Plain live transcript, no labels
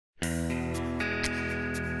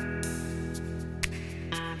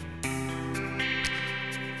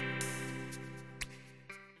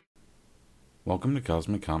Welcome to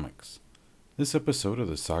Cosmic Comics. This episode of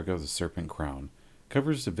the Saga of the Serpent Crown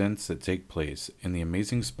covers events that take place in the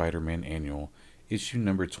Amazing Spider-Man Annual, issue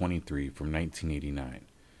number 23 from 1989.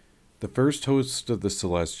 The first host of the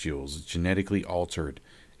Celestials genetically altered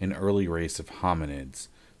an early race of hominids,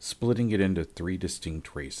 splitting it into three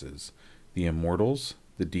distinct races: the Immortals,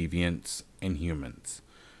 the Deviants, and humans.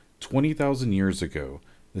 20,000 years ago,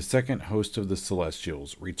 the second host of the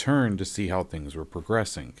Celestials returned to see how things were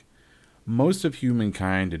progressing. Most of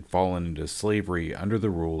humankind had fallen into slavery under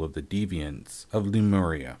the rule of the Deviants of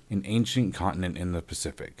Lemuria, an ancient continent in the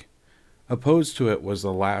Pacific. Opposed to it was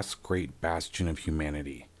the last great bastion of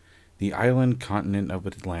humanity, the island continent of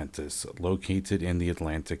Atlantis, located in the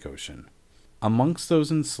Atlantic Ocean. Amongst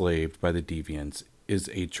those enslaved by the Deviants is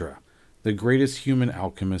Atra, the greatest human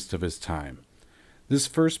alchemist of his time. This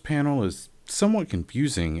first panel is somewhat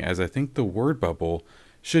confusing, as I think the word bubble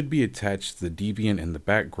should be attached to the Deviant in the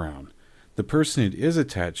background. The person it is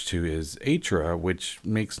attached to is Atra, which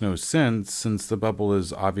makes no sense since the bubble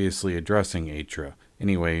is obviously addressing Atra.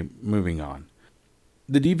 Anyway, moving on.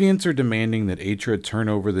 The Deviants are demanding that Atra turn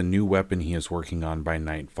over the new weapon he is working on by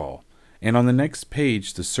nightfall, and on the next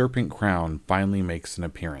page the Serpent Crown finally makes an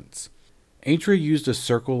appearance. Atra used a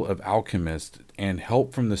circle of alchemists and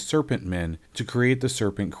help from the Serpent Men to create the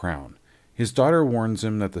Serpent Crown. His daughter warns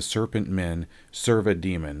him that the Serpent Men serve a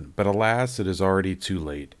demon, but alas, it is already too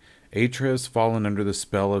late. Atra has fallen under the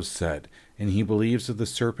spell of Set, and he believes that the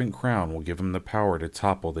Serpent Crown will give him the power to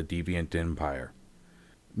topple the Deviant Empire.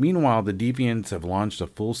 Meanwhile, the Deviants have launched a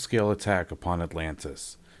full-scale attack upon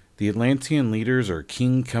Atlantis. The Atlantean leaders are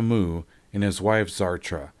King Camus and his wife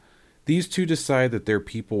Zartra. These two decide that their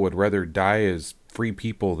people would rather die as free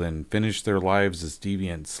people than finish their lives as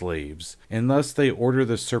deviant slaves, and thus they order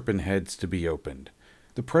the serpent heads to be opened.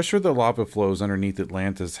 The pressure that lava flows underneath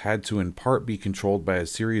Atlantis had to in part be controlled by a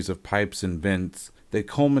series of pipes and vents that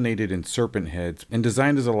culminated in serpent heads and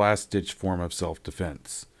designed as a last-ditch form of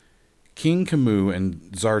self-defense. King Camus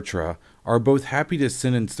and Zartra are both happy to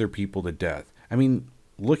sentence their people to death. I mean,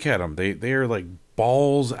 look at them. They are like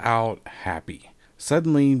balls out happy.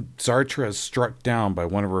 Suddenly, Zartra is struck down by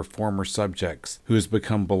one of her former subjects, who has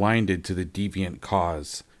become blinded to the deviant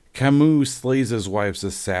cause. Camus slays his wife's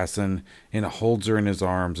assassin and holds her in his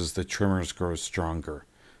arms as the tremors grow stronger.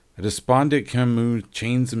 A despondent Camus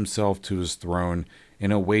chains himself to his throne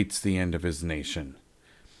and awaits the end of his nation.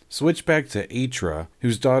 Switch back to Atra,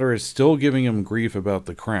 whose daughter is still giving him grief about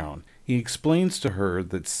the crown. He explains to her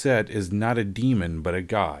that Set is not a demon but a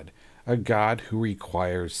god who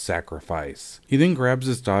requires sacrifice. He then grabs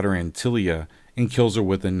his daughter Antilia and kills her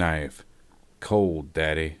with a knife. Cold,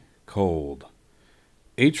 Daddy, cold.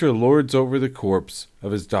 Atra lords over the corpse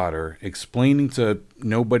of his daughter, explaining to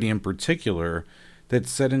nobody in particular that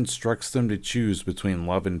Set instructs them to choose between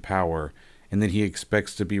love and power, and that he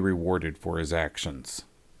expects to be rewarded for his actions.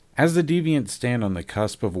 As the Deviants stand on the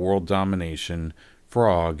cusp of world domination,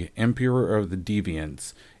 Frog, Emperor of the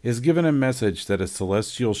Deviants, is given a message that a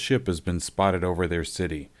celestial ship has been spotted over their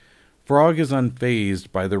city. Frog is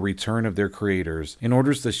unfazed by the return of their creators and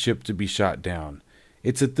orders the ship to be shot down.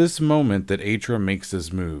 It's at this moment that Atra makes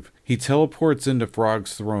his move. He teleports into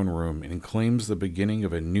Frog's throne room and claims the beginning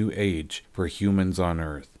of a new age for humans on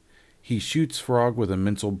Earth. He shoots Frog with a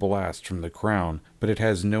mental blast from the crown, but it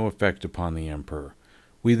has no effect upon the Emperor.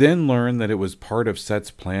 We then learn that it was part of Set's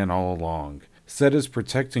plan all along. Set is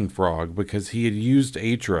protecting Frog because he had used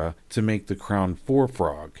Atra to make the crown for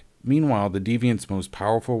Frog. Meanwhile, the Deviants' most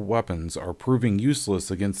powerful weapons are proving useless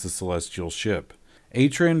against the celestial ship.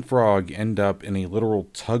 Atra and Frog end up in a literal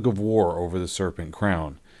tug-of-war over the Serpent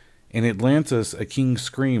Crown. In Atlantis, a king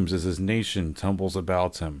screams as his nation tumbles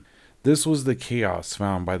about him. This was the chaos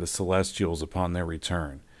found by the Celestials upon their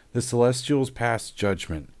return. The Celestials passed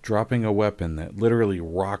judgment, dropping a weapon that literally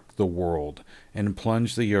rocked the world and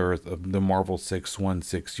plunged the Earth of the Marvel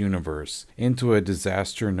 616 universe into a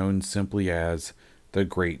disaster known simply as the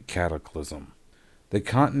Great Cataclysm. The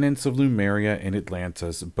continents of Lemuria and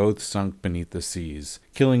Atlantis both sunk beneath the seas,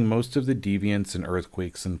 killing most of the Deviants in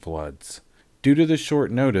earthquakes and floods. Due to the short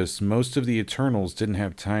notice, most of the Eternals didn't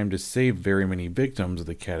have time to save very many victims of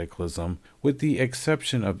the Cataclysm, with the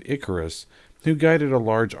exception of Icarus, who guided a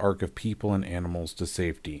large ark of people and animals to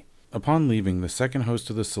safety. Upon leaving, the second host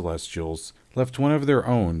of the Celestials left one of their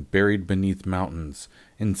own buried beneath mountains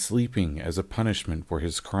and sleeping as a punishment for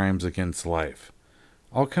his crimes against life.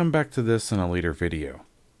 I'll come back to this in a later video.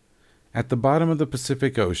 At the bottom of the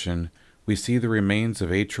Pacific Ocean, we see the remains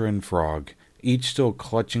of Atra and Frog, each still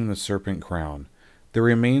clutching the Serpent Crown. The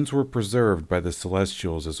remains were preserved by the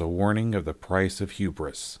Celestials as a warning of the price of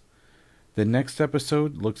hubris. The next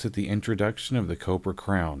episode looks at the introduction of the Cobra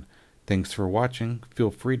Crown, Thanks for watching.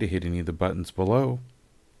 Feel free to hit any of the buttons below.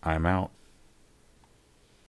 I'm out.